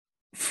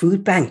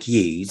Food bank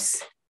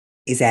use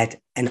is at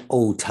an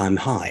all-time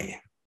high.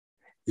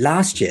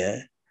 Last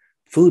year,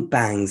 food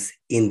banks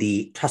in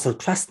the Trussell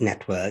Trust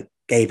network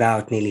gave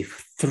out nearly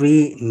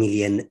 3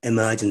 million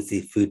emergency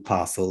food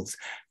parcels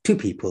to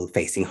people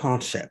facing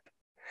hardship.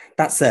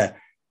 That's a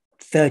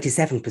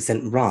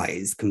 37%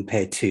 rise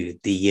compared to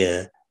the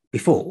year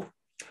before.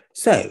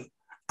 So,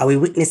 are we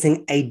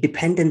witnessing a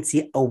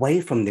dependency away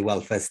from the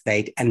welfare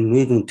state and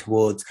moving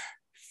towards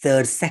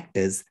third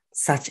sectors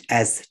such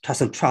as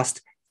Trussell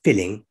Trust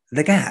filling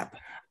the gap?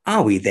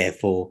 Are we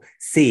therefore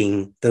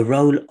seeing the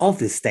role of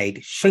the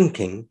state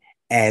shrinking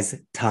as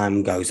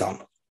time goes on?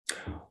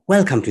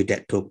 Welcome to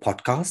Debt Talk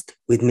podcast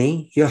with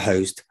me, your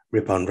host,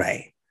 Ripon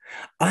Ray.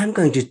 I'm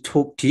going to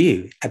talk to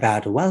you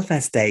about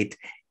welfare state,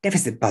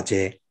 deficit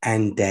budget,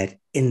 and debt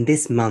in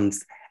this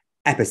month's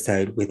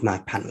episode with my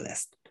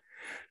panellists.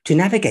 To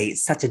navigate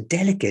such a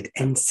delicate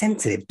and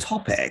sensitive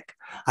topic,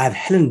 I have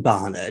Helen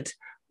Barnard,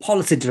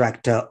 Policy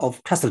Director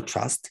of Trussell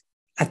Trust,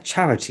 a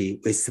charity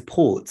which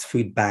supports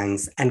food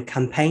banks and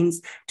campaigns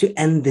to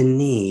end the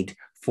need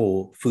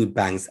for food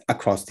banks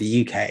across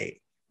the UK.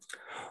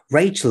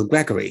 Rachel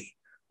Gregory,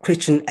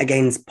 Christian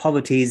Against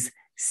Poverty's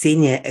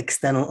Senior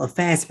External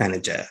Affairs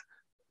Manager.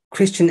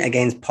 Christian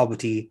Against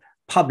Poverty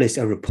published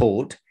a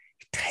report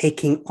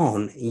taking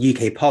on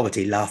UK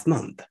poverty last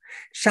month.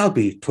 Shall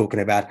be talking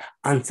about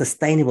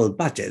unsustainable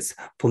budgets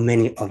for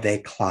many of their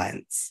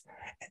clients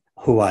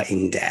who are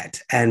in debt.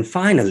 And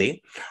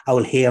finally, I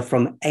will hear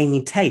from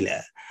Amy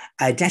Taylor,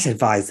 a debt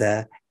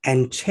advisor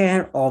and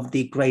chair of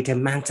the Greater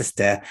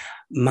Manchester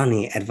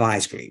Money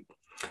Advice Group.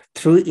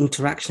 Through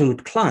interaction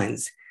with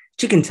clients,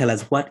 she can tell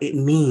us what it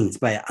means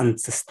by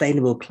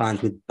unsustainable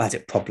clients with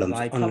budget problems.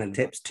 Online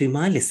tips to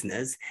my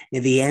listeners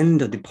near the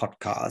end of the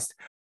podcast.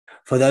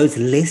 For those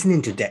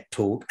listening to Debt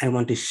Talk and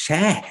want to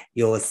share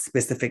your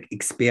specific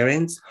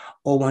experience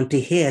or want to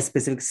hear a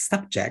specific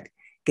subject,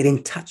 get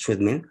in touch with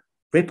me,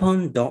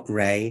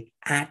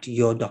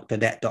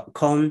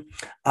 ripon.ray@yourdrdebt.com,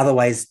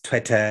 otherwise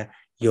Twitter,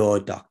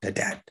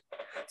 yourdrdebt.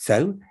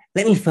 So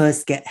let me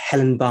first get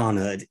Helen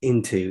Barnard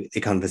into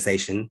the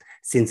conversation,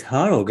 since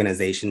her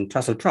organization,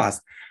 Trussell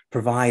Trust,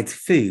 provides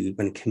food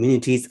when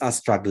communities are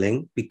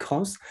struggling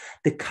because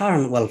the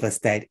current welfare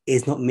state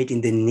is not meeting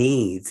the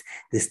needs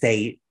the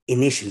state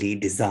initially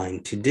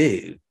designed to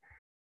do.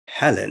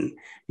 Helen,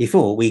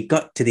 before we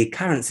got to the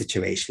current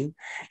situation,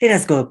 let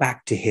us go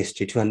back to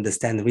history to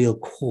understand the real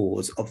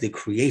cause of the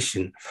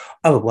creation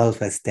of a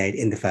welfare state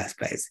in the first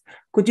place.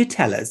 Could you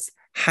tell us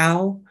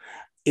how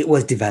it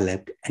was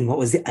developed and what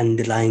was the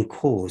underlying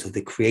cause of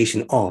the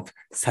creation of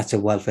such a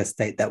welfare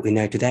state that we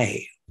know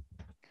today?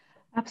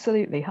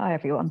 Absolutely. Hi,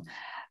 everyone.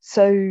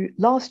 So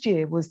last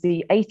year was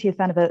the 80th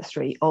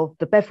anniversary of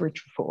the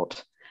Beveridge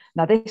Report.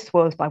 Now, this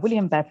was by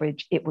William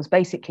Beveridge. It was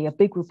basically a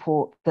big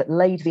report that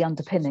laid the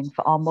underpinning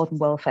for our modern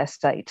welfare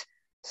state.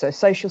 So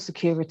social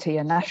security,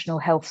 a national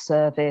health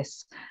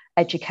service,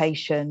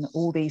 education,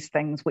 all these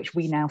things which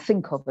we now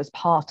think of as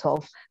part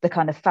of the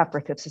kind of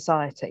fabric of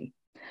society.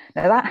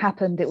 Now, that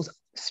happened, it was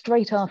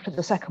straight after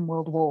the Second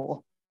World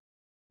War.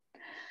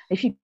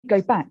 If you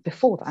go back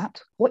before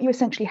that, what you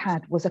essentially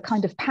had was a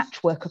kind of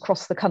patchwork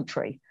across the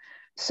country.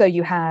 So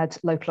you had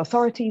local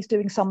authorities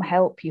doing some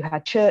help, you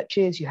had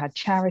churches, you had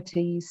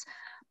charities,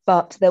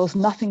 but there was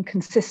nothing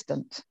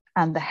consistent.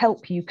 And the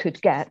help you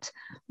could get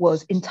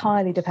was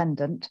entirely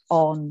dependent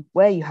on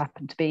where you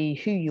happened to be,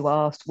 who you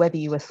asked, whether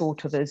you were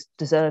thought of as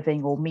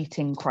deserving or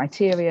meeting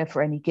criteria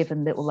for any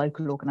given little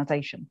local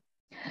organisation.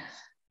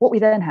 What we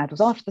then had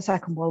was, after the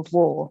Second World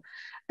War,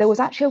 there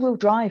was actually a real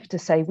drive to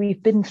say,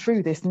 we've been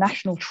through this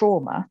national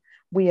trauma.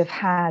 We have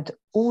had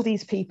all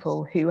these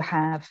people who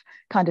have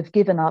kind of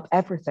given up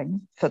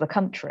everything for the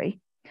country.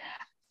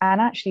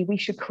 And actually, we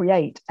should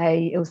create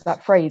it was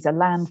that phrase, a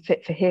land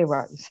fit for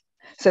heroes.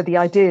 So the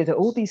idea that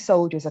all these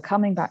soldiers are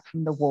coming back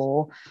from the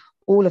war,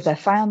 all of their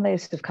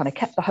families have kind of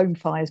kept the home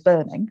fires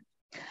burning,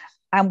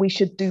 and we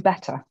should do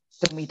better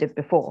than we did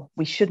before.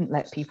 We shouldn't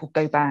let people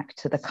go back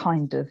to the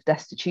kind of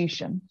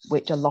destitution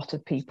which a lot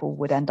of people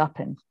would end up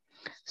in.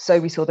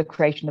 So we saw the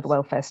creation of the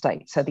welfare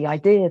state. So the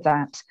idea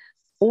that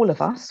all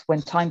of us,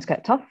 when times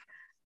get tough,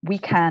 we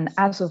can,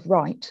 as of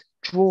right,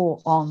 draw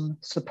on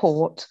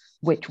support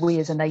which we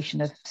as a nation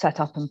have set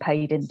up and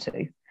paid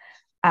into.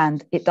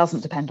 And it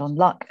doesn't depend on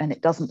luck, and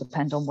it doesn't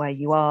depend on where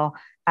you are,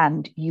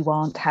 and you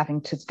aren't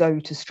having to go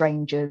to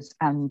strangers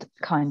and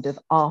kind of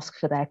ask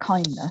for their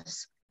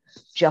kindness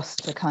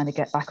just to kind of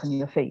get back on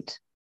your feet.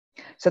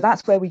 So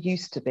that's where we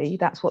used to be.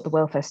 That's what the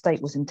welfare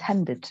state was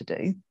intended to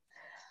do.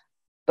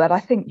 But I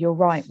think you're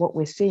right. What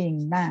we're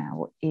seeing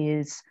now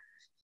is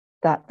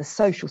that the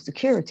social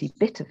security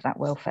bit of that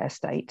welfare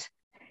state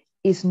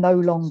is no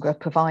longer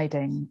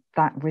providing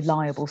that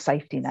reliable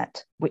safety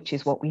net, which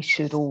is what we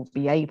should all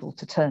be able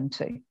to turn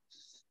to.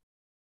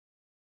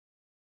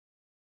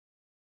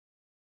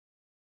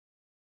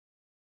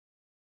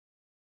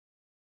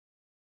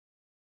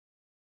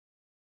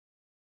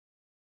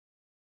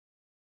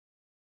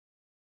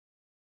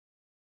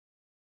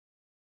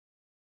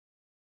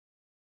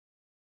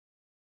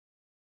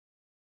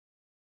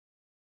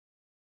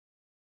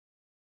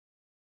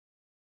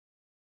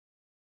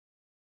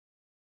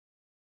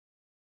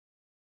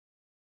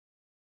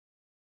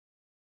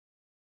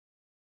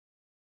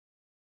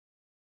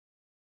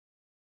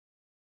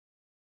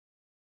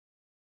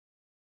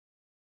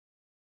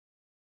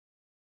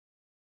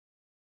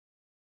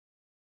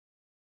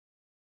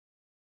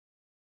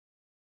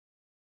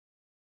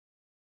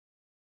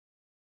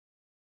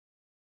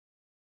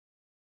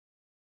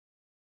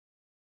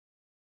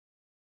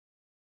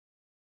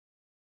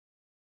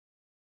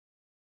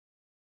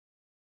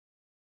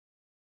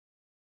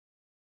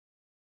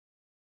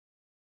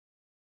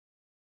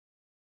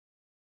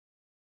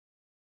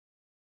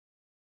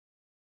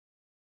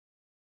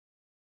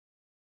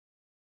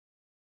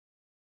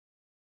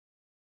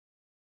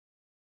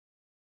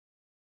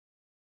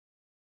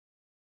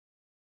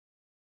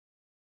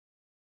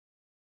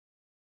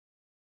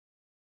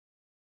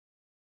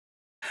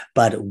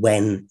 But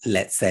when,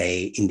 let's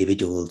say,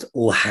 individuals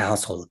or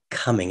households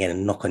coming in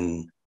and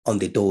knocking on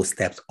the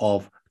doorsteps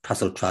of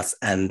Trussell Trust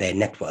and their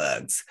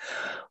networks,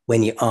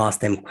 when you ask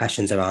them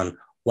questions around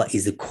what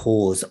is the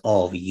cause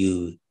of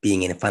you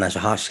being in a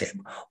financial hardship,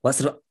 what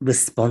sort of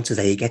responses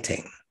are you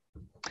getting?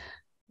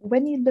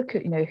 When you look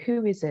at,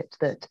 who is it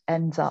that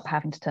ends up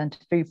having to turn to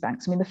food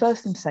banks? I mean, the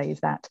first thing to say is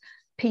that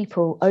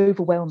people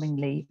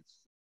overwhelmingly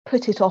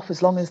put it off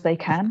as long as they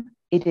can.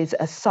 It is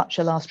such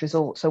a last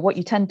resort. So what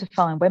you tend to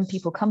find when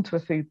people come to a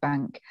food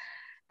bank,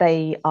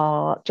 they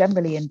are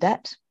generally in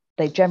debt.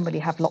 They generally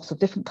have lots of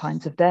different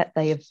kinds of debt.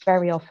 They have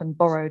very often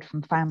borrowed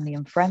from family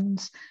and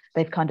friends.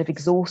 They've kind of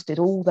exhausted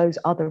all those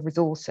other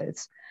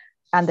resources,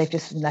 and they've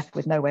just been left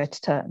with nowhere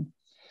to turn.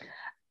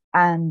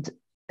 And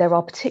there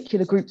are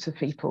particular groups of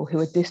people who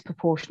are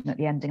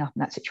disproportionately ending up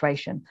in that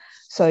situation.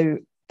 So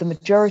the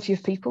majority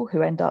of people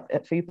who end up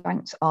at food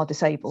banks are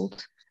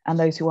disabled, and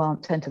those who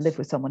aren't tend to live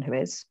with someone who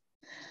is.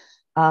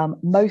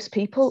 Most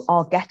people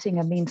are getting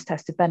a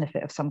means-tested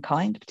benefit of some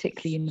kind,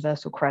 particularly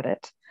universal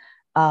credit.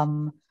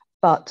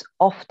 But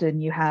often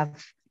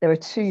there are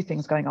two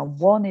things going on.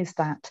 One is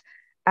that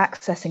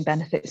accessing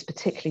benefits,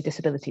 particularly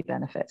disability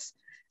benefits,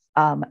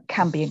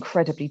 can be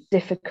incredibly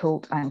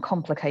difficult and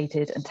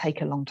complicated and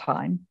take a long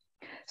time.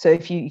 So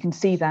if you can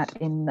see that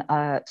in,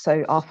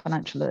 so our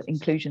financial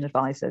inclusion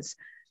advisors,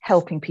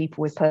 helping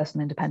people with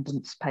personal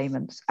independence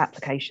payments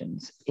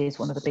applications is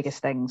one of the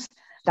biggest things.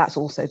 That's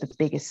also the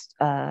biggest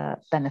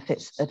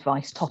benefits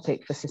advice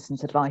topic for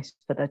citizens advice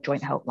for the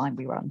joint helpline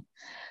we run.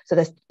 So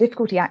there's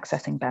difficulty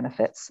accessing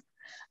benefits.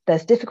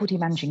 There's difficulty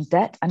managing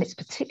debt, and it's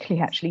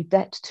particularly actually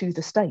debt to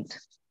the state.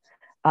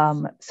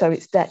 So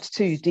it's debt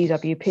to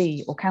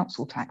DWP or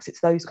council tax, it's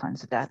those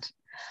kinds of debt.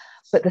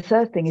 But the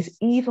third thing is,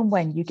 even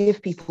when you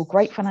give people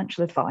great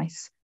financial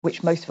advice,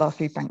 which most of our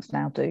food banks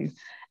now do,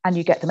 and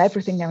you get them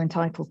everything they're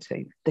entitled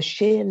to, the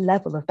sheer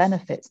level of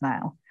benefits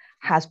now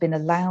has been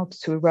allowed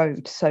to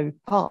erode so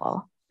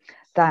far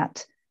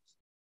that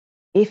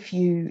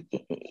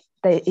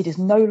it is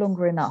no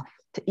longer enough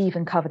to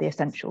even cover the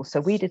essentials. So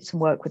we did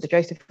some work with the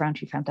Joseph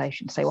Rowntree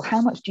Foundation to say, well,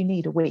 how much do you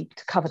need a week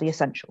to cover the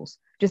essentials?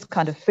 Just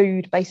kind of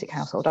food, basic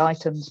household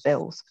items,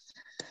 bills.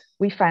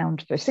 We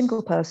found for a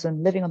single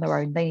person living on their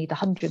own, they need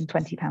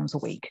 £120 a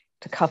week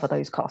to cover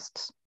those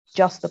costs,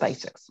 just the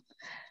basics.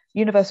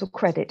 Universal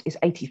credit is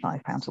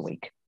 £85 a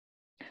week.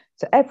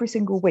 So every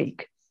single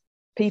week,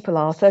 people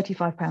are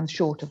 £35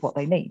 short of what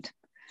they need.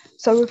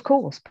 So of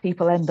course,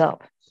 people end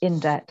up in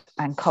debt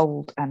and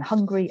cold and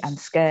hungry and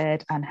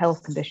scared, and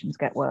health conditions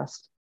get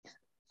worse.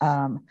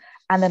 And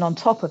then on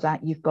top of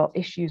that, you've got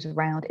issues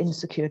around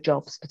insecure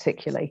jobs,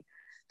 particularly.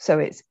 So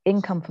it's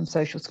income from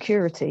Social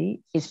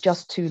Security is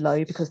just too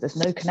low because there's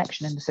no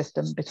connection in the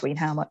system between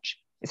how much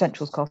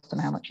essentials cost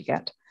and how much you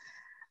get.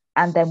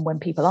 And then when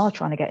people are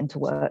trying to get into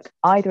work,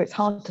 either it's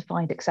hard to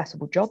find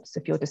accessible jobs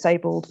if you're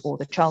disabled, or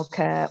the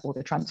childcare or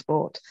the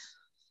transport,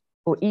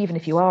 or even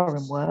if you are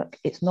in work,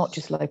 it's not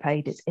just low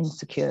paid, it's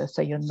insecure.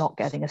 So you're not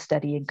getting a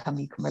steady income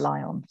you can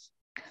rely on.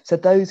 So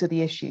those are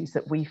the issues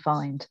that we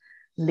find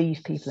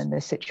leave people in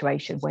this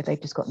situation where they've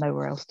just got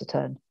nowhere else to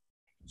turn.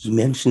 You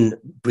mentioned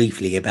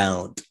briefly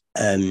about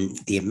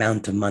the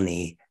amount of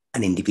money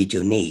an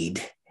individual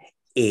need.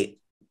 It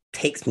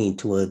takes me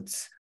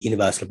towards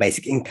universal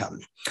basic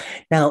income.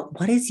 Now,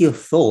 what is your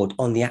thought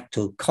on the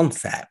actual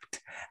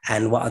concept,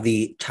 and what are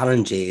the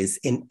challenges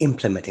in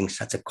implementing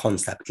such a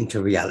concept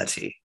into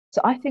reality? So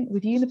I think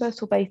with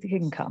universal basic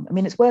income, I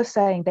mean, it's worth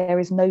saying there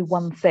is no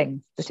one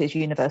thing that is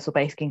universal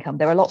basic income.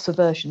 There are lots of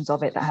versions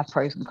of it that have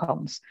pros and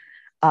cons.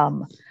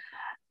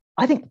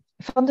 I think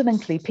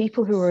fundamentally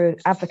people who are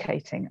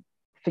advocating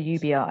for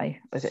UBI,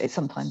 as it's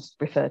sometimes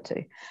referred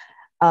to,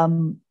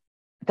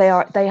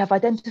 they have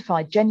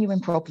identified genuine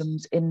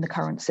problems in the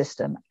current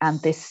system, and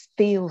this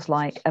feels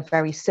like a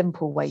very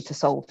simple way to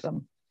solve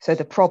them. So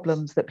the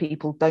problems that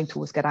people don't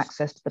always get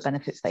access to the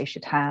benefits they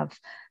should have,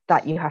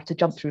 that you have to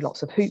jump through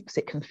lots of hoops.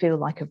 It can feel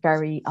like a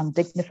very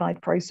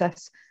undignified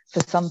process.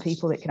 For some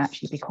people, it can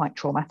actually be quite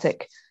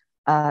traumatic,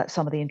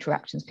 some of the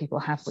interactions people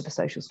have with the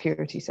social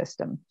security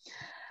system.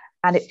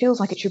 And it feels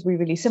like it should be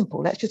really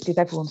simple. Let's just give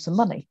everyone some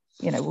money,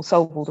 we'll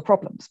solve all the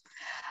problems.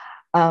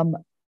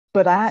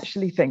 But I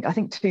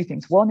think two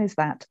things. One is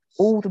that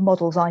all the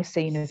models I've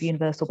seen of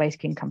universal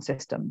basic income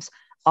systems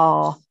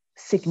are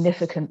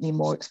significantly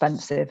more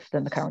expensive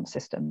than the current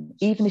system,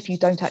 even if you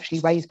don't actually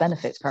raise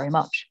benefits very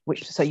much,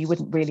 so you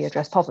wouldn't really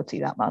address poverty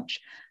that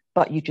much,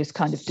 but you just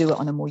kind of do it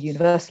on a more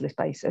universalist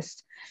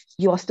basis.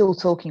 You are still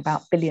talking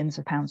about billions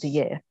of pounds a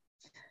year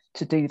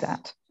to do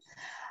that.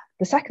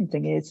 The second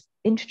thing is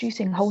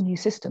introducing whole new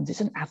systems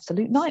is an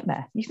absolute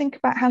nightmare. You think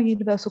about how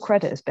universal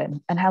credit has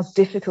been and how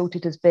difficult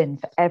it has been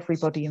for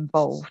everybody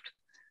involved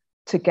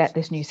to get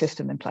this new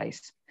system in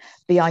place.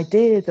 The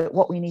idea that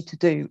what we need to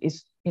do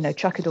is,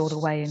 chuck it all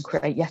away and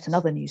create yet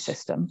another new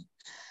system,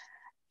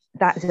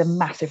 that is a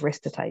massive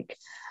risk to take.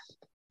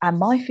 And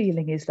my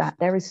feeling is that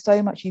there is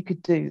so much you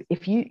could do.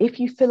 If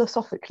you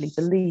philosophically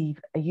believe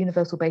a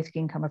universal basic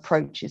income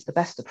approach is the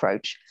best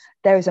approach,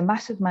 there is a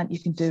massive amount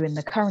you can do in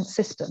the current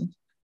system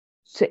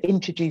to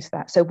introduce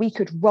that. So we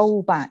could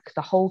roll back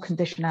the whole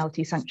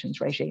conditionality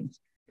sanctions regime.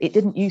 It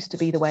didn't used to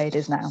be the way it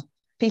is now.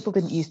 People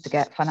didn't used to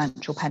get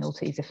financial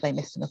penalties if they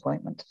missed an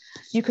appointment.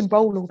 You can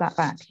roll all that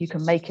back. You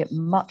can make it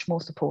much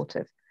more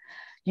supportive.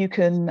 You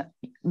can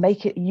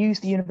make it use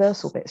the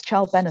universal bits.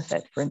 Child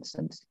benefit, for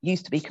instance,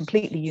 used to be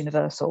completely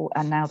universal,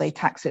 and now they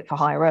tax it for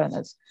higher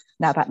earners.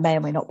 Now that may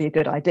or may not be a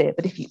good idea,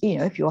 but if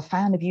you're a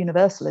fan of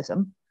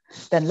universalism,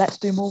 then let's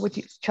do more with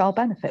child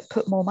benefit.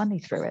 Put more money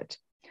through it.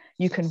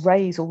 You can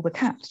raise all the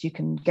caps. You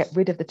can get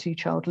rid of the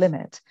 2-child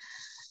limit.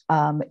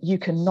 You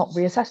can not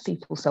reassess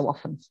people so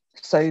often,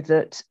 so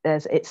that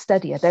it's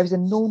steadier. There's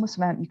an enormous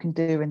amount you can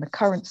do in the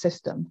current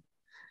system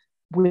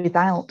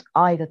without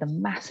either the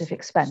massive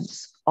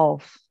expense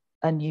of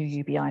a new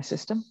UBI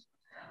system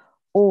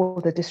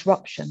or the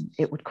disruption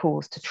it would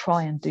cause to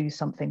try and do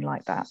something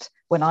like that,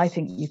 when I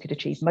think you could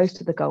achieve most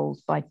of the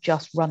goals by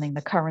just running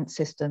the current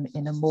system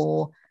in a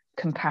more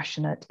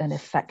compassionate and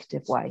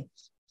effective way.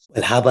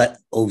 Well, how about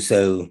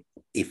also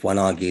if one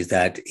argues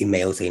that it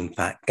may also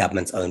impact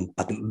government's own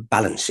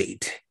balance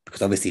sheet?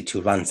 Because obviously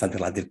to run something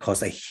like this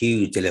costs a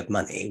huge deal of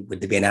money.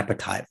 Would there be an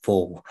appetite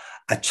for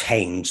a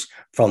change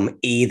from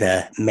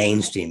either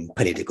mainstream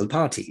political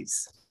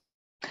parties?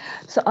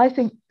 So I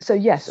think, so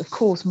yes, of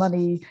course,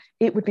 money,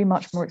 it would be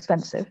much more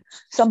expensive.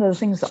 Some of the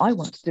things that I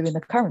want to do in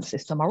the current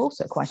system are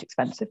also quite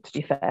expensive, to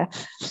be fair.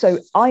 So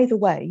either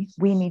way,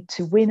 we need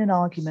to win an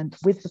argument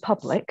with the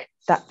public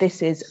that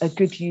this is a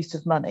good use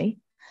of money,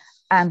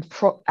 and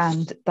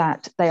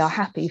that they are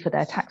happy for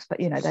their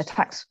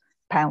tax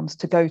pounds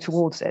to go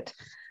towards it.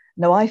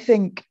 Now, I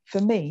think for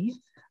me,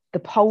 the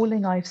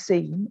polling I've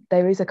seen,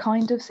 there is a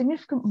kind of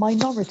significant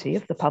minority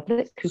of the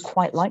public who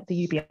quite like the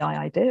UBI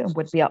idea and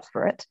would be up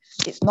for it.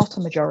 It's not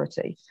a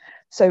majority.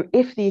 So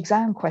if the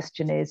exam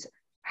question is,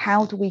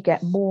 how do we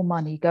get more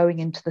money going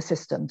into the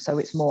system so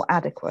it's more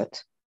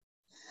adequate?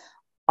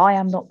 I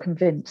am not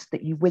convinced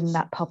that you win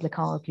that public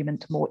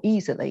argument more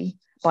easily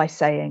by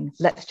saying,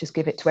 let's just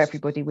give it to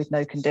everybody with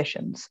no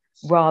conditions,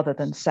 rather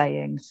than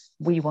saying,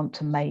 we want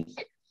to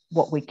make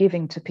what we're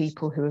giving to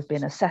people who have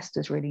been assessed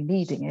as really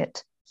needing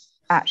it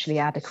actually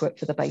adequate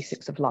for the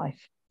basics of life.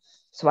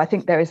 So I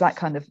think there is that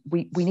kind of,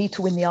 we need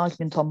to win the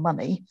argument on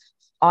money.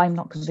 I'm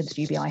not convinced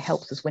UBI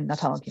helps us win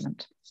that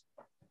argument.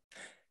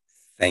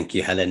 Thank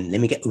you, Helen.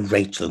 Let me get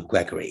Rachel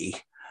Gregory,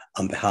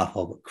 on behalf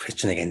of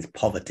Christian Against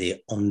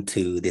Poverty,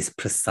 onto this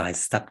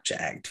precise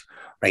subject.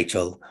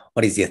 Rachel,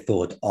 what is your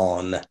thought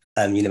on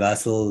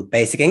universal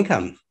basic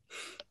income?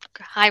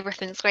 Hi,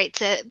 Ripon. It's great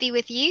to be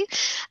with you.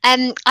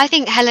 I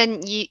think,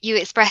 Helen, you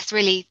expressed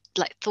really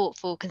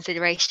thoughtful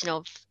consideration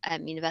of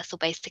universal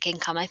basic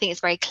income. I think it's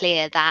very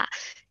clear that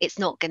it's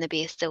not going to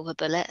be a silver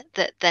bullet,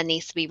 that there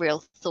needs to be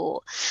real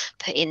thought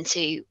put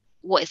into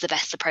what is the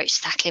best approach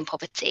to tackling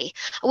poverty.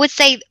 I would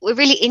say we're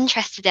really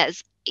interested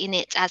in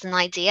it as an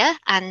idea,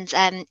 and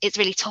it's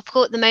really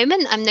topical at the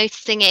moment. I'm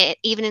noticing it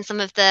even in some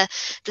of the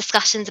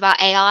discussions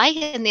about AI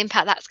and the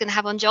impact that's going to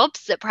have on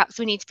jobs, that perhaps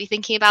we need to be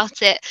thinking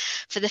about it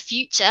for the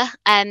future.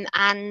 And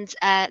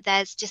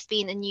there's just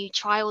been a new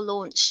trial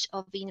launched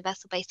of the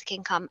universal basic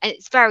income, and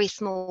it's very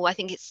small. I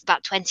think it's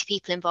about 20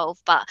 people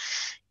involved, but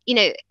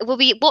we'll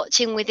be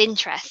watching with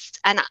interest,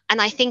 and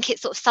I think it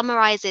sort of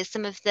summarizes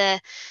some of the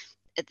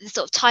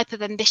sort of type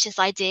of ambitious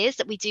ideas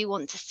that we do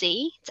want to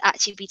see to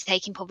actually be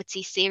taking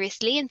poverty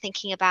seriously and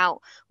thinking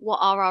about what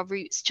are our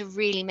routes to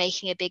really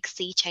making a big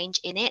sea change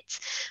in it.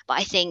 But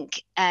I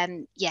think,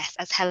 yes,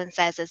 as Helen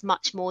says, there's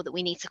much more that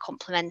we need to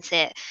complement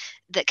it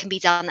that can be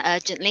done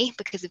urgently,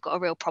 because we've got a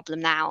real problem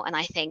now. And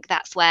I think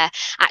that's where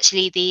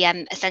actually the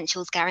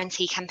Essentials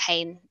Guarantee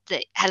campaign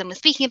that Helen was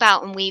speaking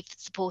about, and we've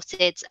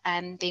supported,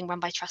 being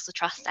run by Trussell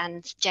Trust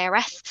and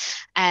JRS,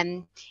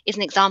 is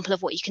an example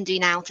of what you can do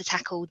now to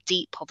tackle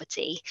deep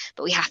poverty.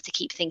 But we have to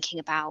keep thinking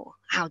about,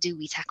 how do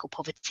we tackle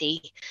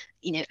poverty,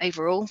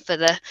 overall for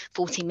the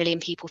 14 million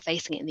people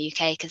facing it in the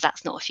UK, because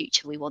that's not a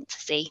future we want to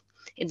see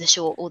in the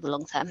short or the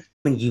long term.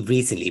 When you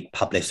recently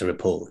published a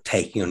report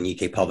taking on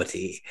UK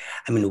poverty,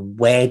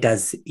 where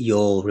does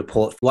your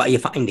report, what are your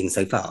findings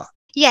so far?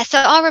 Yeah, so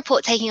our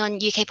report taking on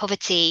UK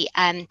poverty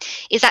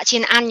is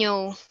actually an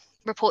annual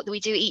report that we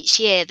do each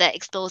year that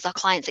explores our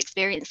clients'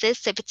 experiences,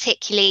 so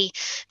particularly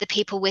the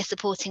people we're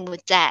supporting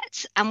with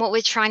debt. And what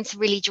we're trying to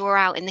really draw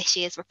out in this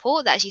year's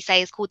report, that, as you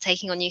say, is called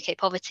Taking on UK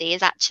Poverty,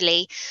 is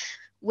actually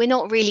we're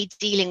not really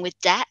dealing with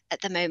debt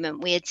at the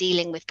moment. We are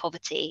dealing with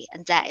poverty,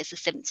 and debt is a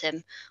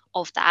symptom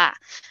of that.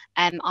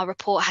 Our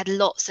report had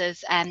lots of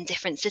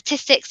different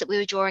statistics that we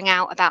were drawing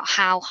out about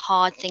how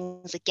hard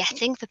things are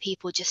getting for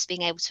people just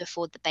being able to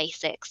afford the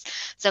basics.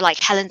 So like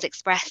Helen's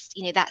expressed,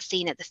 that's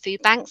seen at the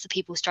food banks, so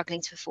people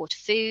struggling to afford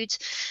food.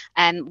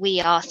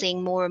 We are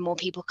seeing more and more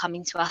people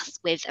coming to us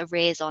with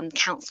arrears on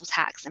council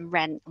tax and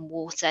rent and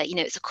water.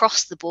 It's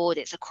across the board,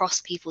 it's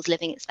across people's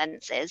living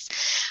expenses.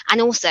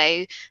 And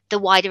also the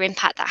wider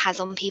impact that has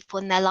on people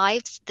in their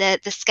lives, the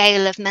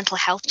scale of mental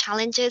health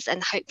challenges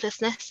and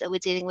hopelessness that we're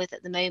dealing with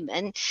at the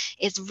moment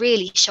is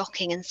really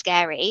shocking and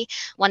scary.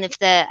 One of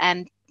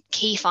the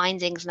key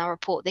findings in our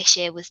report this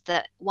year was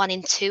that 1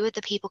 in 2 of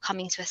the people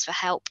coming to us for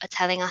help are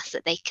telling us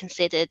that they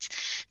considered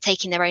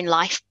taking their own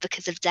life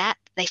because of debt.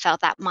 They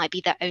felt that might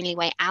be their only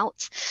way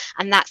out.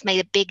 And that's made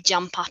a big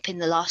jump up in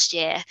the last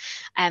year,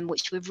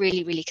 which we're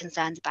really, really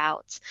concerned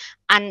about.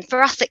 And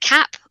for us at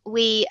CAP,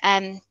 we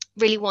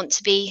really want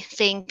to be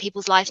seeing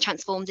people's lives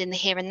transformed in the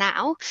here and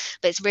now,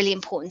 but it's really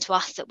important to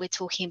us that we're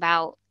talking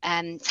about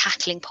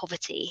tackling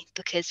poverty,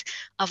 because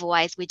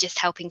otherwise we're just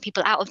helping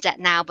people out of debt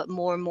now, but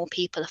more and more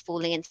people are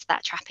falling into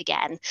that trap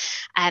again.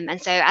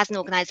 And so as an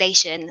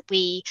organisation,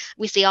 we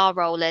see our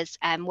role as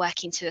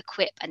working to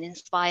equip and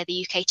inspire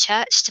the UK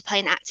Church to play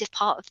an active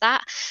part of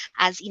that,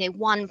 as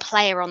one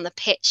player on the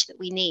pitch that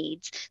we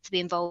need to be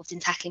involved in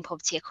tackling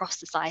poverty across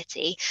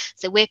society.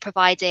 So we're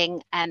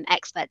providing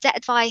expert debt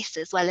advice,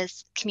 as well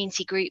as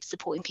community groups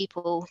supporting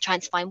people trying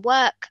to find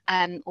work,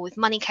 or with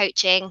money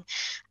coaching,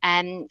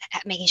 and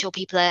making sure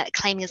people are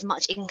claiming as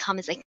much income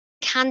as they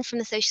can from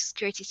the social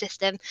security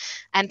system.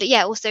 But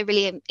yeah, also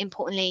really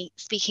importantly,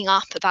 speaking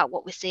up about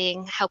what we're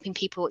seeing, helping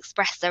people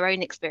express their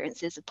own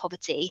experiences of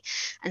poverty.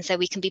 And so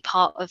we can be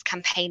part of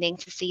campaigning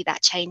to see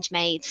that change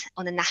made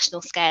on a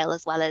national scale,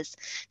 as well as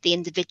the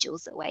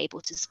individuals that we're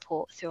able to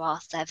support through our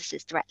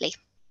services directly.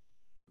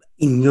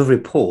 In your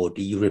report,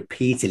 you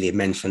repeatedly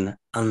mention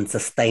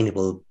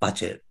unsustainable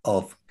budget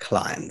of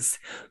clients.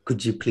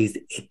 Could you please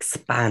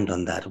expand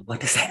on that?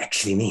 What does that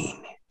actually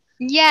mean?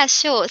 Yeah,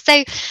 sure.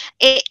 So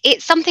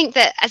it's something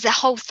that as a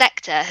whole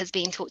sector has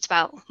been talked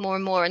about more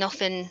and more, and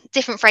often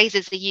different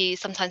phrases are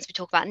used. Sometimes we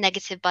talk about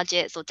negative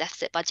budgets or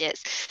deficit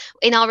budgets.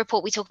 In our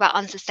report, we talk about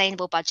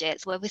unsustainable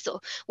budgets, where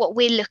what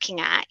we're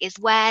looking at is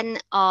when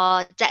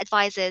our debt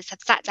advisors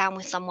have sat down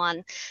with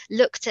someone,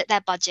 looked at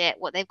their budget,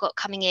 what they've got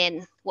coming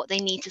in, what they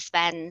need to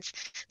spend,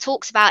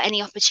 talked about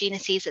any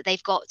opportunities that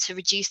they've got to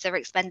reduce their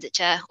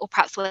expenditure, or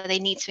perhaps where they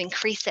need to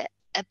increase it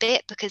a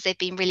bit because they've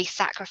been really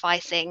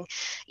sacrificing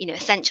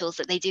essentials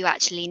that they do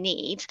actually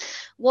need.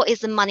 What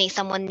is the money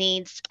someone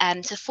needs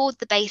to afford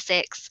the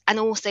basics and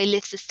also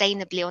live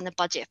sustainably on a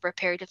budget for a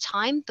period of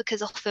time?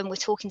 Because often we're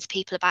talking to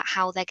people about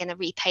how they're going to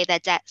repay their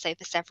debts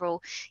over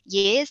several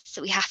years,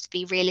 so we have to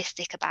be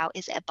realistic about,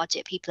 is it a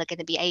budget people are going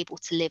to be able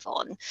to live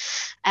on?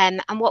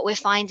 And what we're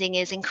finding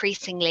is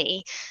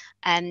increasingly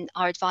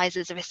our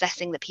advisors are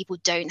assessing that people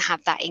don't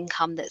have that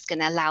income that's going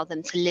to allow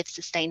them to live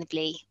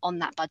sustainably on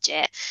that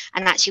budget.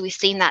 And actually, we've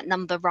seen that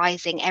number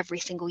rising every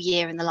single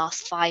year in the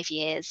last 5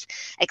 years,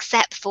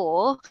 except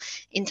for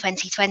in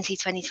 2020,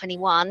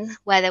 2021,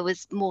 where there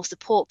was more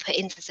support put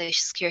into social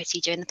security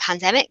during the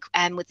pandemic,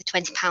 with the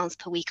 £20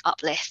 per week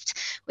uplift,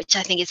 which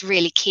I think is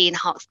really key and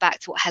harks back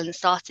to what Helen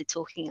started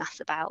talking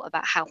us about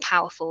how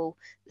powerful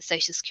the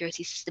social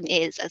security system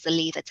is as a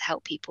lever to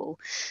help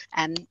people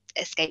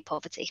escape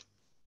poverty.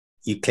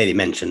 You clearly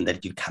mentioned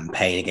that you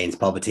campaign against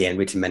poverty and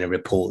written many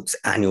reports,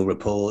 annual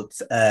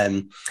reports,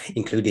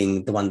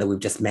 including the one that we've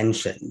just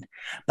mentioned.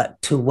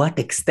 But to what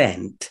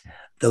extent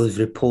those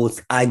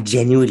reports are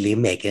genuinely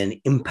making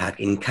an impact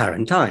in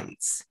current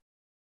times?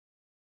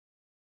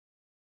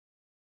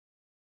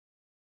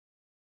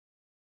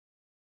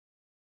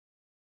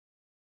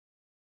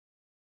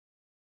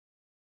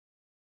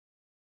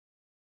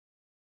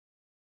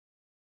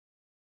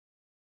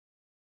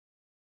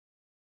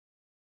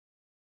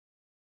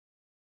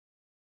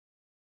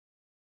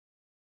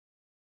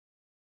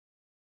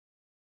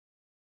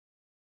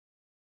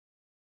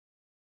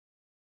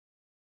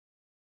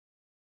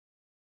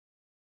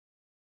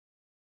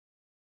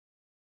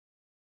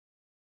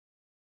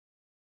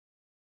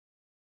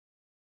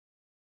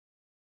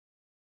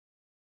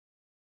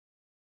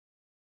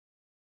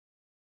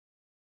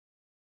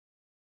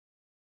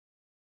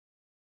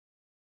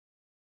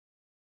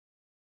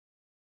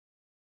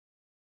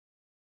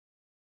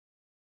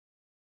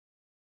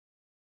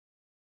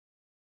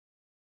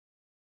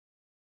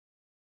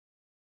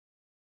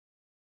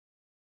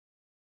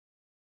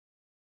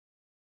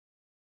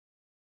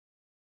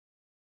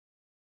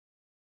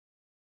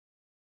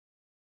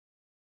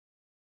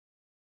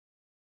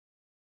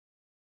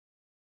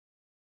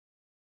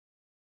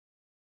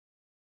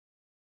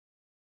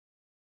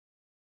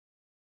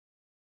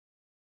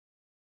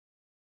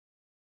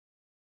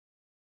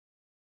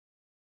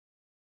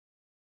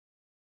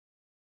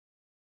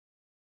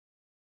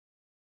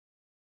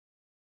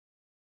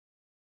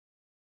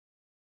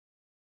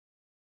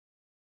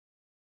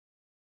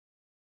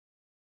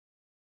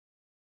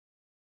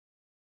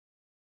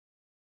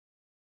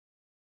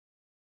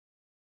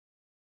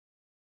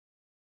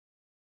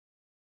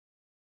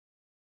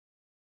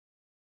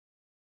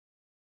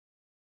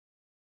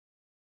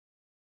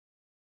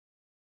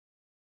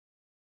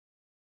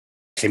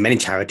 Many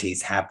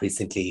charities have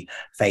recently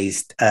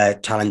faced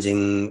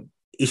challenging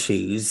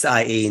issues,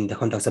 i.e., in the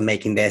context of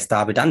making their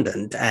staff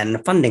redundant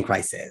and funding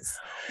crisis.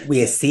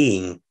 We are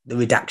seeing the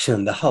reduction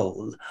in the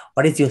whole.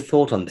 What is your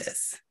thought on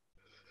this?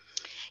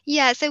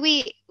 Yeah, so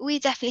we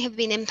definitely have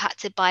been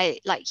impacted by,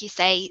 like you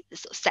say, the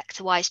sort of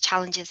sector-wise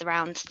challenges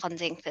around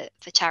funding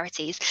for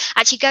charities.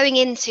 Actually, going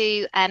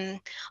into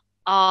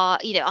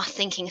us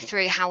thinking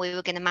through how we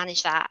were going to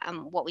manage that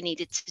and what we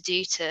needed to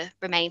do to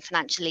remain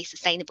financially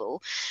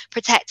sustainable.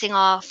 Protecting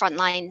our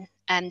frontline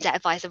debt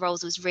advisor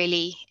roles was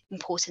really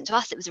important to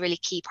us. It was a really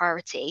key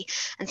priority,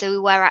 and so we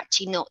were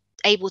actually not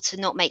able to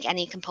not make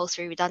any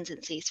compulsory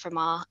redundancies from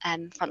our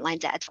frontline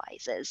debt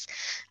advisors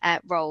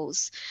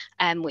roles,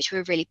 which we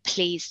were really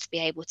pleased to be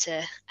able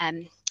to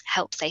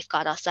help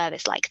safeguard our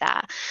service like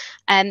that.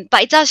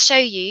 But it does show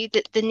you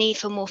that the need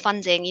for more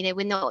funding.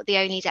 We're not the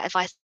only debt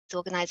advice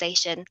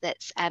organisation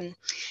that's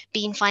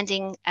been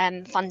finding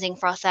funding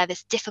for our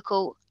service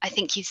difficult. I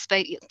think you've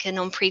spoken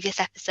on previous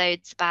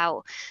episodes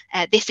about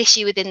this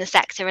issue within the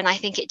sector, and I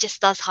think it just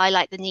does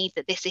highlight the need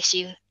that this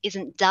issue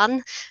isn't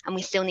done, and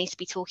we still need to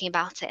be talking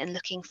about it and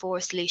looking for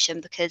a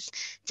solution, because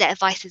debt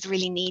advice is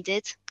really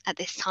needed at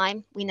this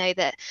time. We know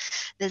that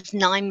there's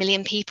 9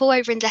 million people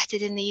over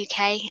indebted in the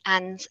UK,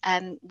 and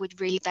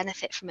would really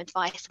benefit from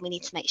advice, and we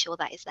need to make sure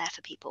that is there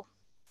for people.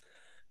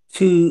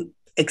 To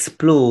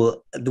explore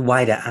the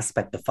wider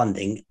aspect of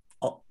funding,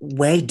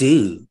 where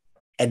do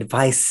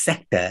advice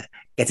sector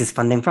get its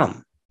funding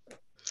from?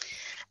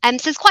 So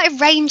there's quite a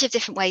range of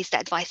different ways that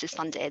advice is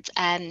funded,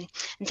 and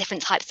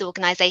different types of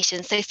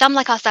organisations. So some,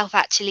 like ourselves,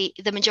 actually,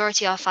 the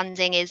majority of our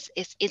funding is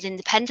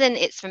independent.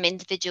 It's from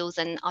individuals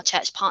and our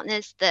church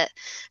partners that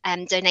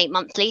donate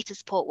monthly to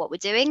support what we're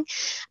doing.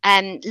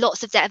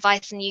 Lots of debt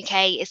advice in the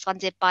UK is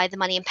funded by the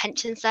Money and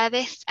Pension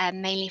Service,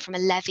 mainly from a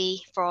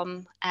levy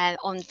from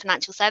on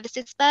financial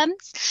services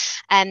firms.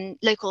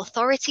 Local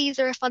authorities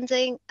are a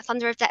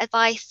funder of debt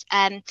advice,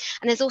 and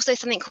there's also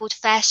something called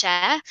Fair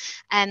Share,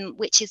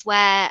 which is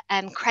where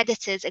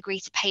creditors agree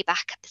to pay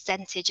back a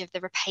percentage of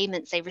the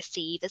repayments they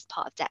receive as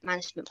part of debt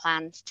management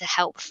plans to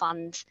help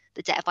fund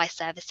the debt advice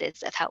services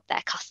that have helped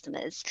their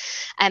customers.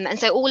 And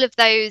so all of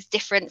those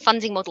different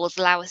funding models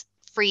allow us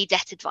free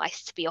debt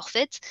advice to be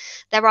offered.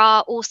 There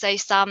are also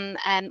some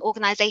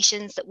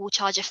organisations that will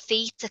charge a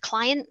fee to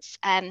clients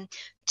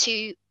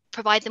to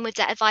provide them with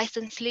debt advice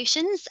and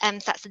solutions. So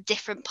that's a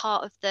different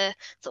part of the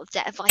sort of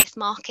debt advice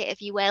market,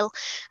 if you will.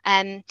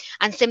 And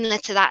similar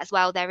to that as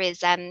well, there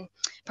is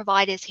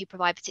providers who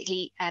provide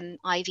particularly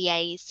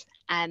IVAs,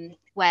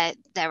 where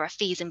there are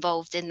fees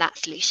involved in that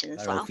solution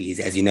as well.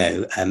 Fees, as you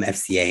know,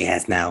 FCA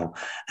has now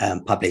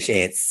published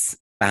its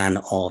ban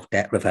of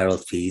debt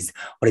referral fees.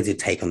 What is your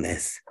take on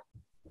this?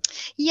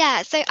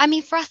 Yeah, so I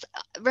mean, for us,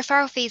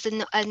 referral fees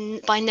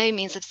are by no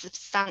means a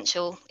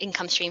substantial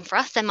income stream for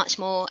us. They're much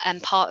more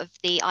part of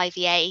the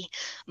IVA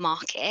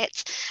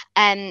market.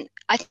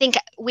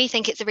 We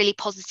think it's a really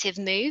positive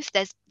move.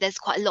 There's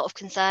quite a lot of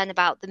concern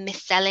about the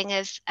mis-selling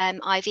of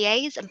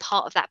IVAs, and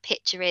part of that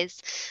picture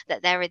is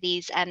that there are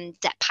these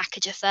debt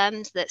packager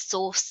firms that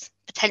source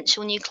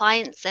potential new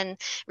clients and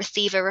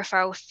receive a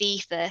referral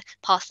fee for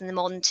passing them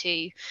on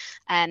to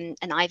an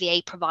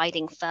IVA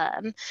providing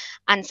firm.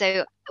 And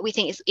so we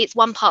think it's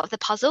one part of the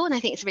puzzle, and I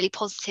think it's a really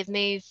positive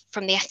move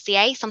from the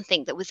FCA,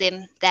 something that was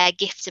in their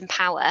gift and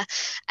power.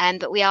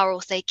 But we are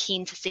also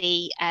keen to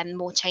see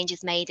more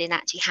changes made in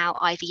actually how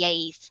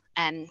IVA's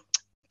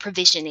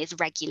provision is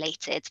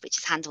regulated, which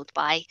is handled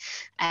by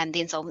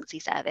the Insolvency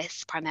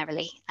Service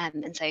primarily.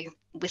 And so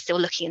we're still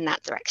looking in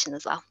that direction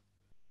as well.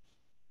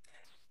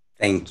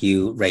 Thank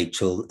you,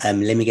 Rachel.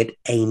 Let me get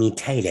Amy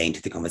Taylor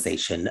into the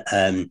conversation.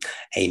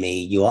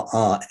 Amy, you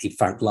are at the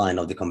front line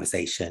of the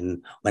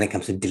conversation when it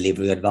comes to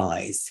delivery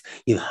advice.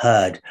 You've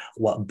heard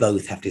what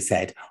both have to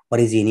say.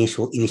 What is the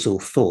initial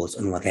thoughts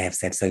on what they have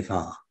said so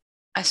far?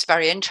 That's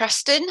very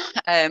interesting.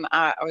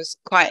 I was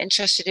quite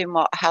interested in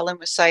what Helen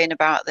was saying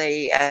about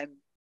the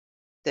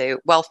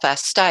welfare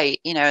state,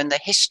 and the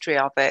history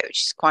of it,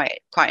 which is quite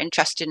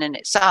interesting in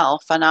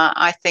itself. And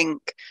I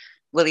think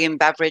William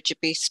Beveridge would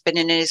be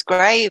spinning in his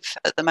grave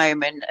at the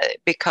moment,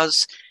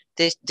 because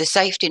the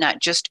safety net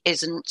just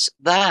isn't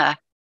there,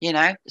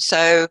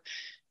 So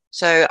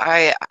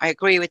I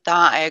agree with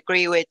that. I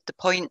agree with the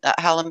point that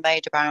Helen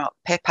made about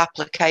PIP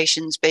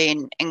applications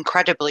being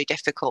incredibly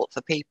difficult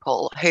for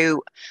people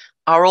who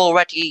are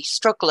already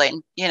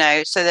struggling,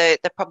 so they're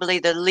probably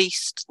the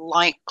least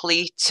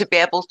likely to be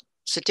able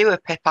to do a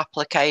PIP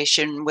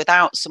application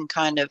without some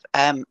kind of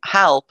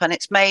help, and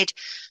it's made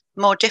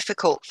more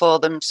difficult for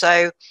them.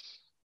 So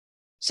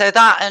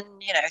that, and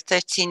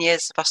 13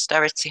 years of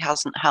austerity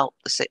hasn't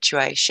helped the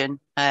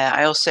situation.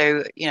 I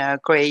also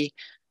agree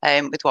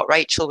with what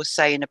Rachel was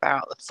saying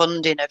about the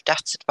funding of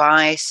debt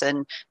advice,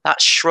 and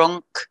that's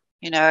shrunk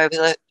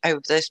over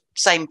the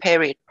same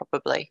period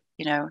probably.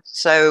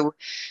 So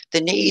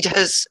the need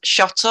has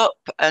shot up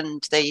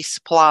and the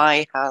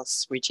supply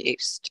has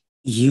reduced.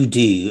 You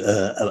do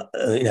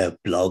a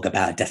blog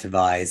about debt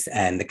advice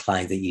and the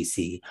clients that you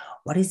see.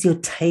 What is your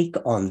take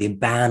on the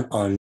ban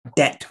on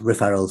debt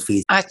referral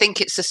fees? I think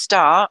it's a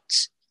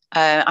start.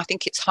 I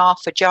think it's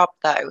half a job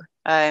though.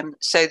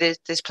 So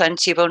there's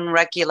plenty of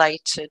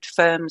unregulated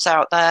firms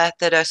out there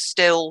that are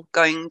still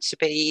going to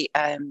be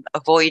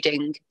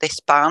avoiding this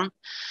ban.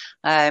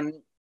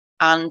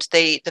 And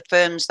the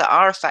firms that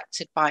are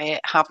affected by it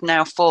have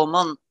now 4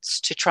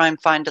 months to try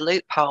and find a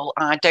loophole.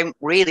 And I don't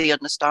really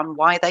understand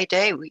why they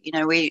do.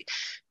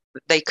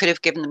 they could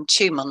have given them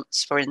 2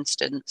 months, for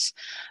instance.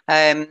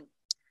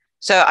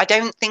 So I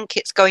don't think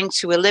it's going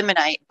to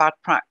eliminate bad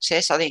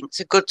practice. I think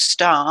it's a good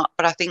start,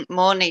 but I think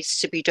more needs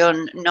to be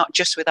done, not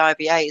just with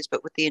IVAs,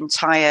 but with the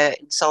entire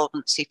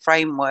insolvency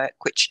framework,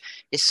 which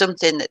is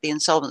something that the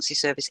Insolvency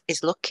Service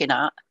is looking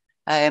at.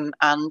 And,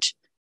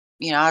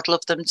 I'd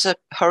love them to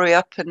hurry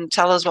up and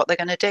tell us what they're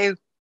going to do.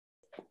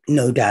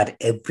 No doubt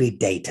every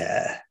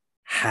data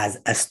has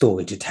a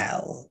story to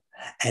tell.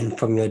 And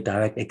from your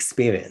direct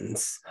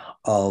experience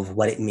of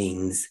what it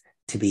means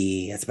to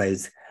be, I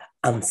suppose,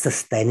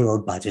 unsustainable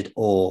budget,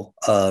 or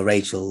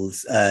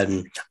Rachel's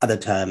other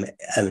term,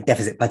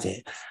 deficit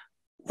budget,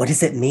 what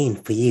does it mean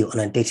for you on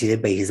a day-to-day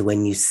basis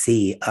when you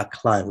see a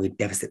client with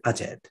deficit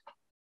budget?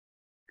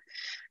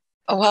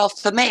 Well,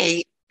 for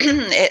me,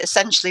 it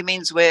essentially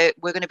means we're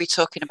going to be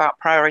talking about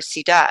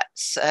priority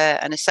debts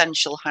and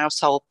essential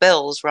household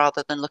bills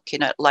rather than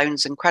looking at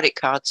loans and credit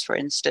cards, for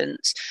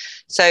instance.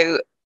 So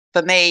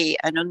for me,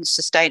 an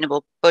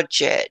unsustainable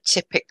budget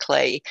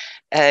typically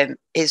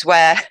is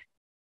where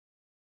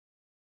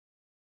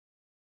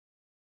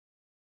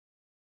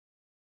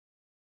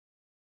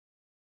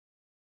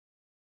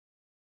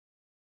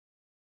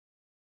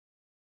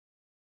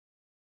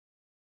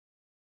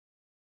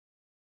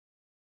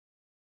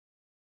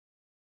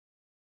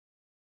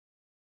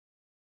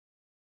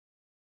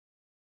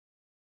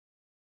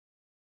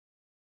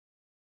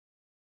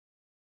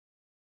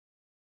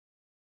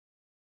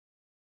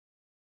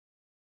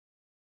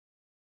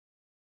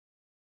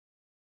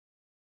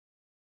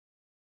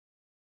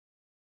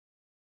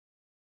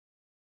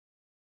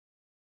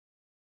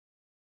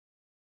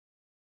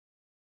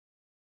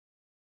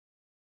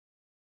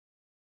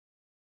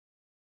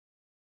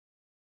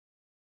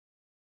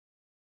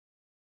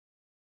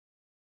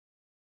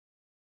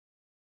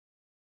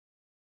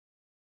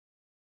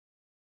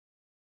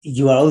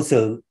you are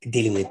also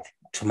dealing with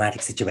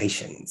traumatic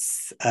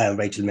situations.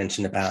 Rachel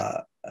mentioned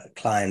about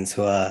clients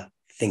who are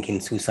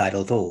thinking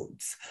suicidal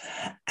thoughts.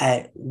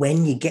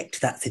 When you get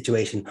to that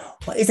situation,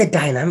 what is the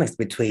dynamics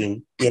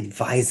between the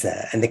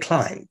advisor and the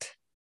client?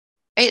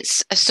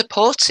 It's a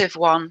supportive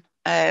one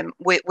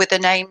with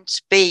an aim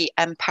to be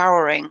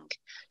empowering.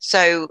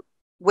 So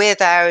we're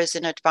there as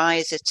an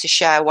advisor to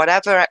share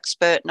whatever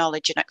expert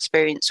knowledge and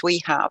experience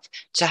we have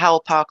to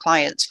help our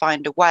clients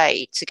find a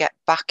way to get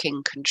back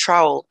in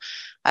control.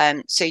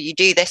 So you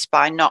do this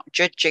by not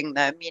judging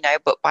them,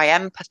 but by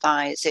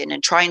empathizing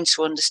and trying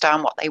to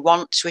understand what they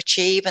want to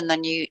achieve. And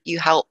then you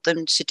help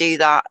them to do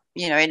that,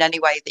 in any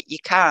way that you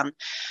can.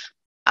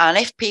 And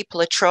if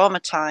people are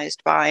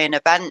traumatized by an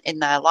event in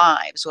their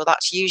lives, well,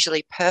 that's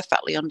usually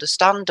perfectly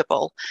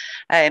understandable.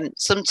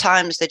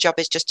 Sometimes the job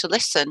is just to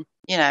listen,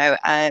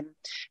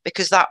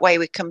 because that way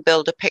we can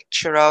build a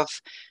picture of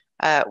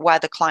where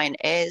the client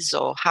is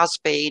or has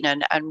been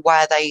and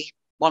where they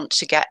want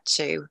to get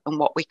to and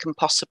what we can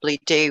possibly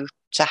do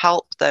to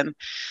help them.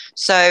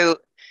 So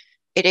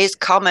it is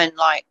common,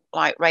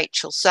 like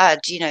Rachel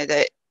said,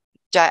 that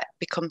debt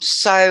becomes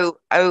so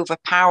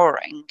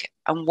overpowering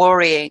and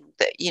worrying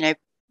that,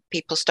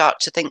 people start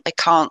to think they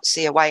can't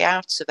see a way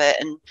out of it.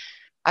 And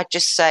I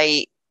just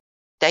say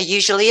there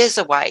usually is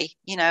a way,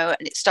 and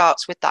it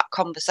starts with that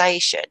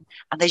conversation.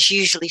 And there's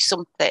usually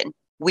something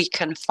we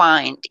can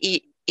find,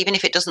 even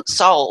if it doesn't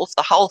solve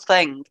the whole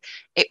thing,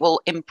 it will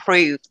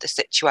improve the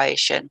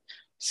situation.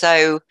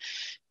 So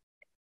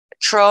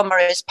trauma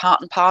is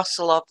part and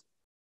parcel of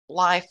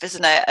life,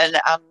 isn't it? And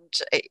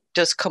it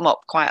does come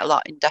up quite a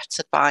lot in debt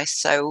advice.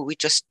 So we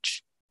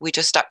just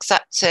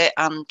accept it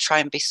and try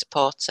and be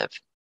supportive.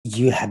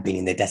 You have been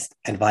in the debt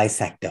advice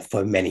sector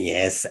for many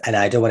years, and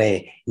I don't want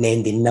to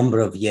name the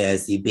number of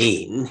years you've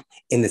been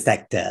in the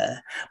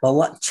sector, but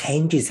what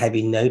changes have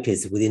you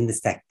noticed within the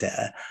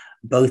sector,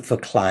 both for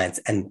clients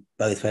and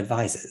both for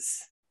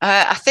advisors?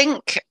 I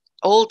think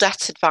all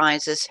debt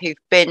advisors who've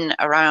been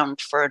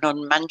around for an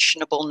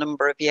unmentionable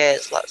number of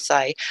years, let's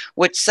say,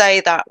 would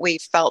say that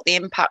we've felt the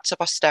impact of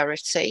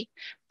austerity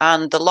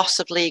and the loss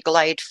of legal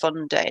aid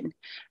funding.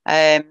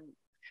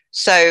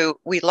 So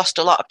we lost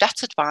a lot of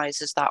debt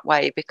advisors that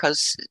way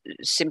because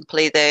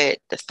simply the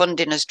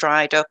funding has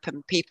dried up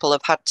and people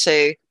have had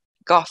to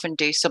go off and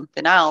do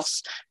something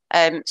else.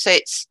 So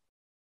it's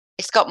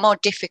got more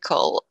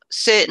difficult,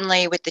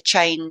 certainly with the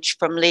change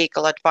from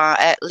legal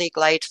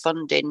aid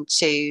funding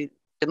to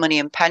the Money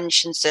and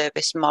Pension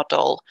Service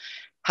model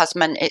has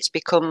meant it's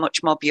become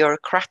much more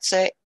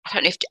bureaucratic. I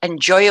don't know if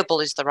enjoyable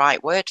is the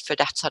right word for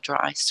debt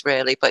advice,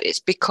 really, but it's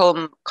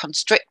become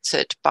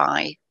constricted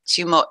by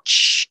too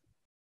much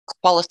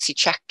quality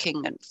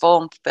checking and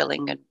form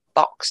filling and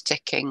box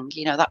ticking,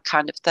 that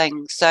kind of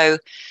thing. So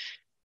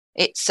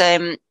it's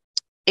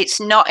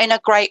not in a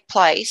great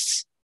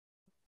place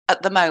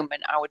at the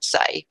moment, I would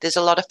say. There's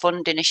a lot of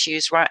funding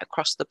issues right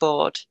across the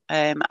board.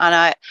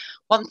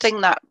 One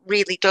thing that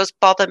really does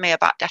bother me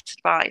about debt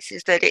advice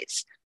is that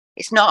it's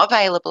not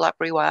available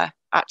everywhere,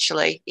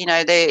 actually.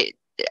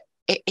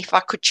 If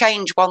I could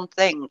change one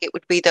thing, it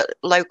would be that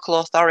local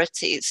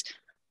authorities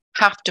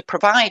have to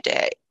provide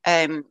it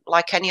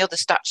like any other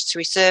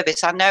statutory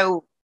service. I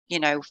know,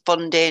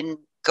 funding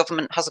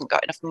government hasn't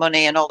got enough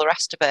money and all the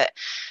rest of it.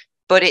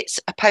 But it's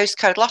a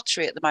postcode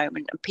lottery at the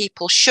moment, and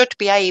people should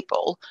be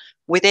able,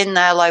 within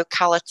their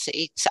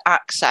locality, to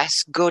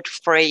access good,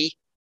 free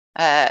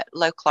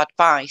local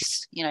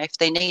advice, you know, if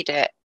they need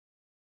it.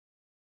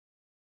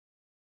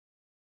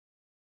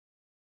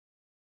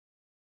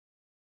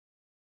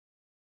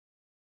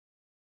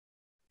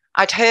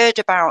 I'd heard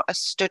about a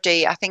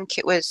study, I think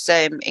it was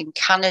in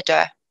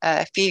Canada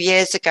a few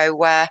years ago,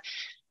 where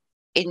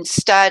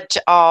instead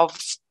of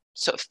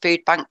sort of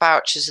food bank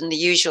vouchers and the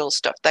usual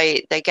stuff,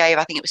 they gave,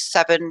 I think it was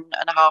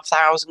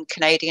 $7,500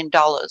 Canadian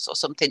dollars or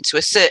something to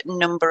a certain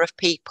number of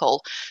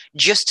people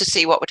just to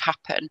see what would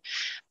happen.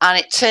 And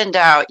it turned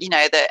out, you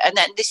know, that, and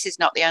then this is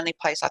not the only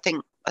place, I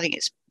think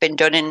it's been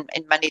done in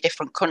many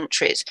different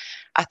countries.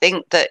 I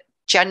think that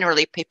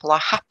generally people are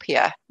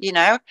happier, you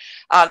know,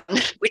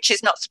 which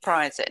is not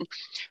surprising,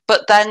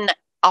 but then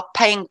are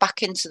paying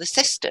back into the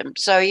system.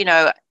 So, you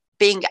know,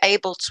 being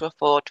able to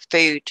afford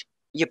food,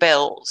 your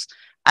bills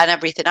and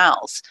everything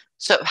else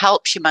sort of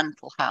helps your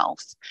mental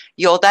health.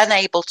 You're then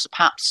able to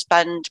perhaps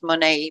spend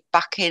money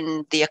back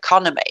in the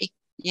economy,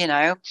 you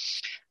know.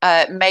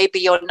 Maybe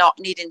you're not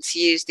needing to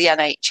use the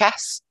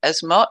NHS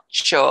as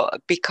much, or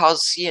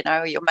because, you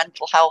know, your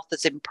mental health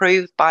has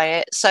improved by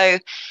it. So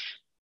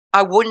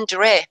I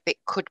wonder if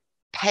it could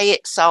pay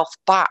itself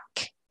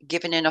back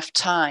given enough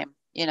time,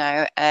 you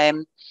know.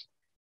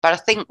 But I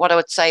think what I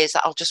would say is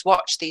that I'll just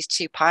watch these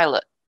two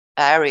pilot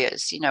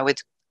areas, you know,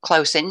 with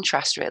close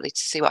interest, really, to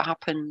see what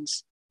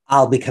happens.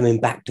 I'll be coming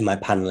back to my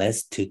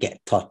panelists to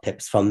get top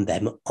tips from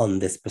them on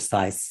this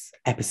precise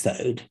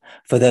episode.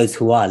 For those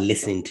who are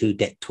listening to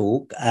Debt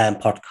Talk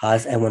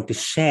podcast and want to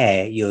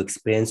share your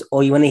experience,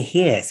 or you want to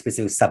hear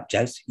specific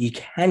subjects, you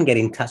can get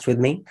in touch with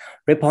me,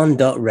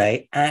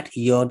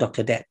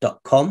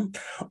 ripon.ray@yourdrdebt.com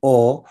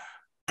or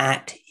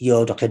at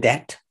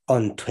yourdrdebt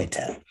on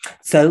Twitter.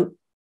 So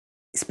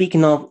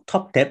speaking of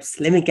top tips,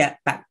 let me get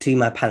back to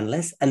my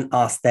panelists and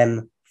ask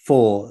them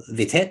for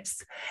the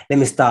tips. Let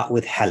me start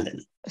with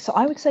Helen. So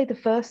I would say the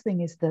first thing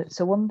is that,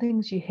 so one of the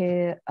things you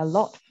hear a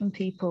lot from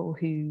people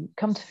who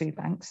come to food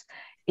banks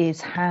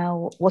is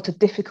what a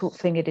difficult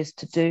thing it is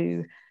to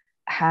do,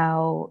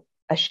 how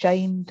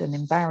ashamed and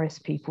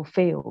embarrassed people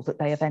feel that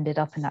they have ended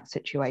up in that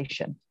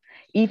situation,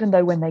 even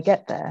though when they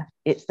get there,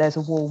 there's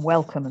a warm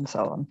welcome and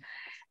so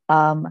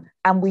on.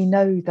 And we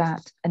know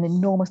that an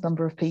enormous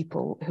number of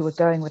people who are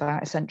going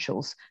without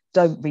essentials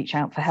don't reach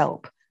out for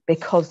help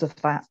because of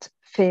that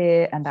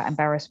fear and that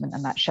embarrassment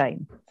and that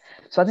shame.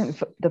 So I think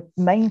the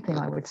main thing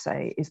I would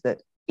say is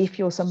that if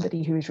you're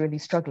somebody who is really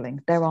struggling,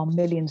 there are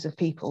millions of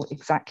people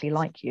exactly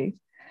like you,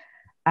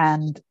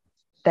 and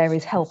there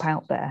is help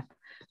out there.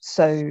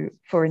 So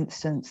for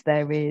instance,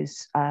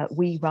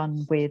 we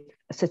run with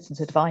Citizens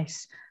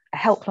Advice a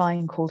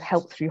helpline called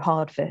Help Through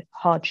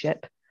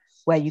Hardship,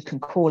 where you can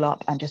call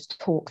up and just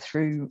talk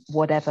through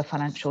whatever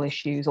financial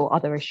issues or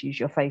other issues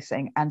you're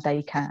facing, and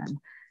they can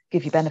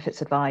give you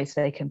benefits advice,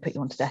 they can put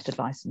you onto debt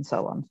advice and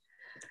so on.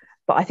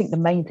 But I think the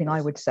main thing I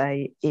would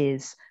say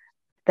is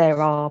there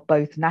are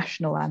both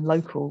national and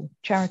local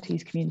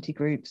charities, community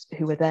groups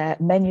who are there.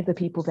 Many of the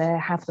people there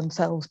have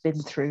themselves been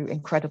through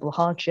incredible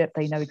hardship.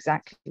 They know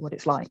exactly what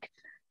it's like.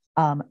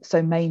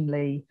 So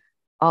mainly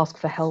ask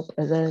for help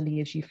as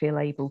early as you feel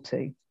able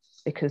to,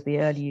 because the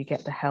earlier you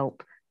get the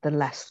help, the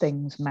less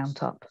things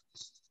mount up.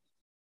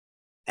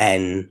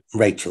 And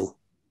Rachel.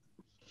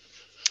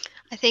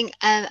 I think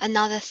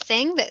another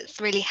thing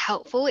that's really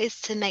helpful is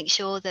to make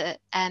sure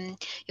that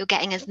you're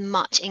getting as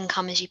much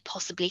income as you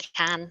possibly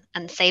can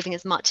and saving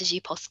as much as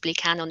you possibly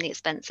can on the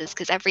expenses,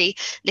 because every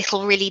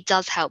little really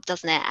does help,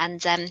 doesn't it?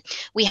 And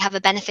we have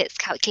a benefits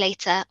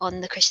calculator on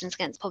the Christians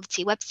Against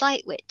Poverty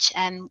website, which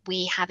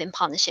we have in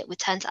partnership with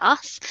Turn to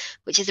Us,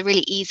 which is a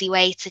really easy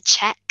way to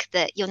check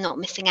that you're not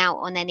missing out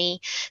on any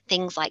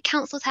things like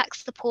council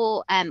tax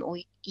support or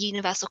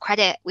universal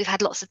credit. We've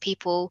had lots of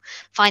people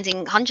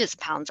finding hundreds of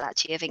pounds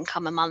actually of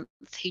income a month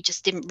who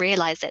just didn't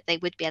realize that they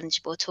would be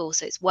eligible at all.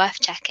 So it's worth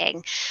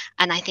checking.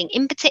 And I think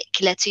in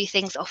particular, two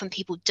things that often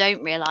people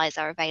don't realize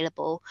are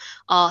available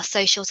are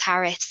social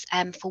tariffs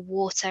for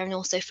water and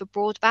also for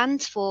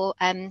broadband for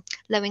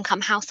low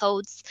income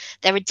households.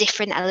 There are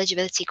different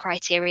eligibility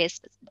criteria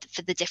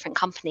for the different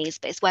companies,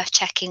 but it's worth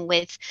checking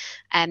with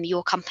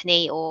your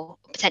company or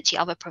potentially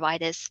other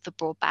providers for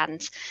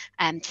broadband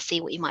to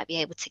see what you might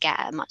be able to get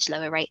at a much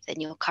lower rate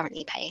than you're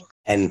currently paying.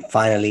 And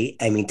finally,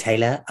 Amy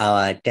Taylor,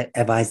 our debt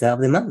advisor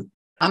of the month.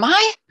 Am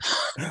I?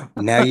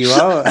 Now you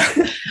are.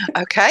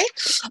 Okay.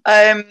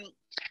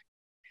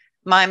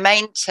 My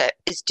main tip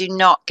is do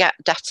not get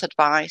debt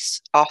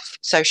advice off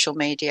social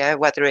media,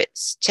 whether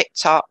it's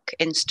TikTok,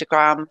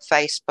 Instagram,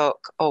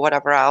 Facebook, or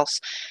whatever else.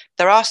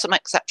 There are some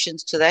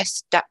exceptions to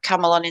this. Debt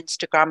Camel on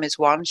Instagram is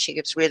one. She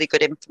gives really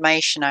good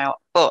information out.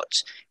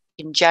 But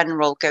in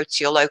general, go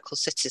to your local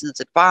Citizens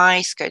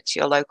Advice, go to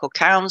your local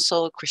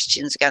council,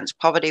 Christians Against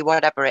Poverty,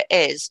 whatever it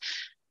is.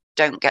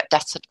 Don't get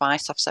debt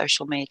advice off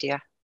social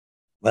media.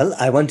 Well,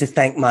 I want to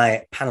thank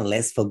my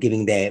panelists for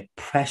giving their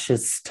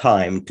precious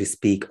time to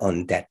speak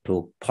on Debt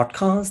Talk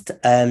podcast.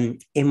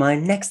 In my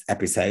next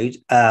episode,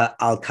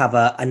 I'll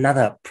cover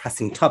another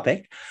pressing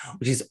topic,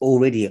 which is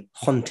already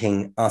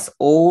haunting us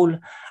all: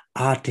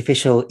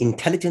 artificial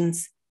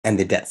intelligence and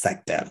the debt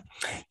sector.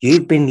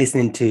 You've been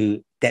listening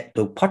to Debt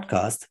Talk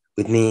podcast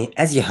with me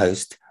as your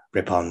host,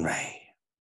 Ripon Ray.